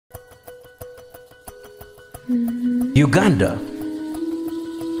Uganda,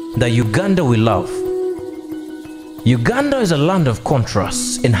 the Uganda we love. Uganda is a land of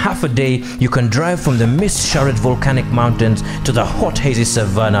contrasts. In half a day, you can drive from the mist-showered volcanic mountains to the hot, hazy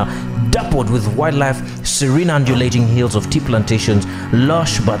Savannah, dappled with wildlife, serene undulating hills of tea plantations,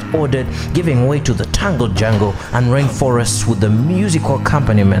 lush but ordered, giving way to the tangled jungle and rainforests with the musical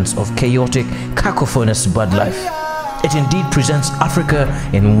accompaniments of chaotic, cacophonous bird life. It indeed presents Africa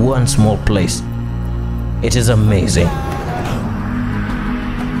in one small place. It is amazing.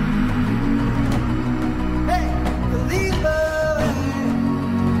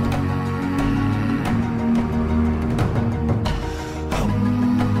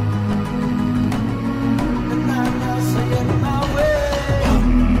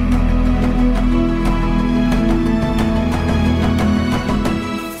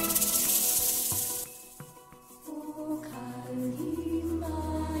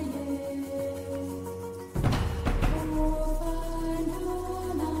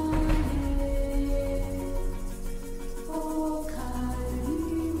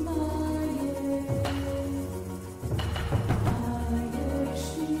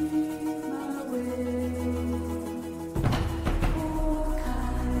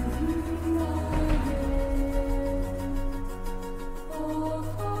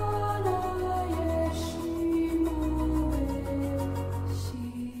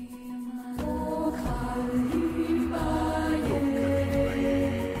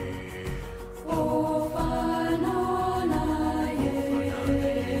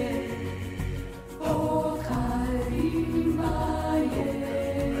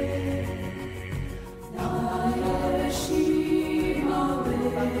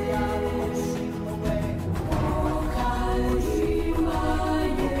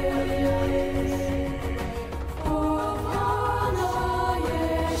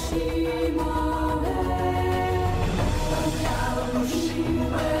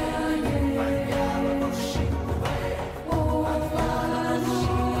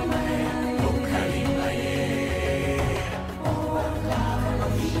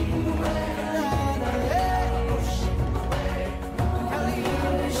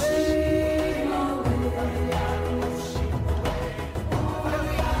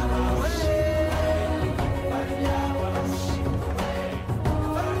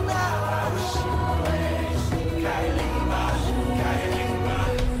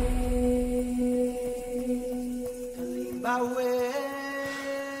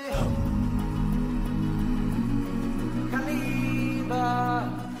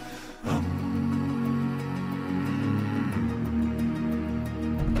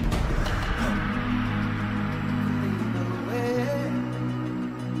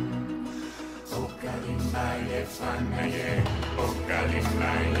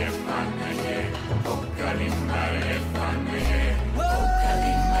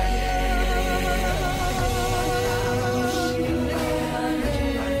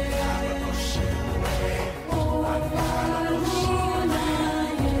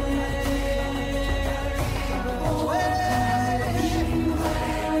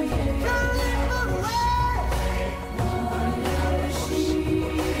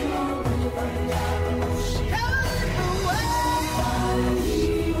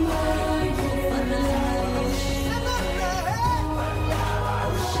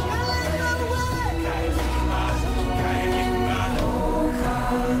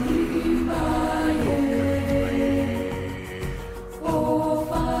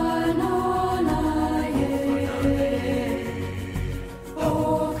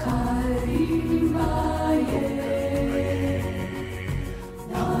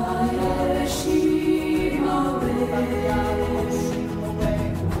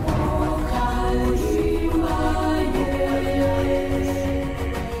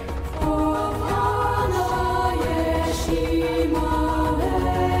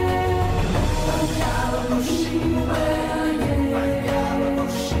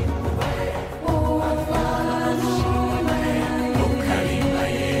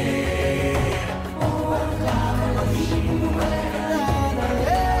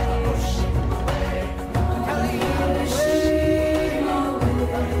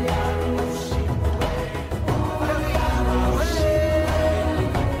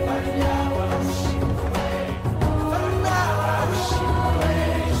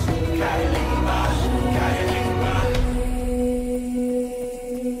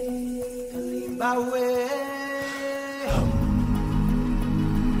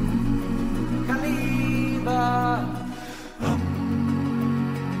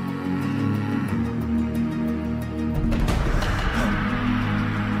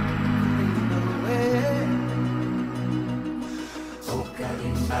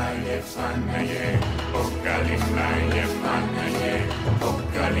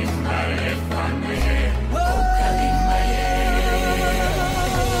 Okalimba ye fanaye,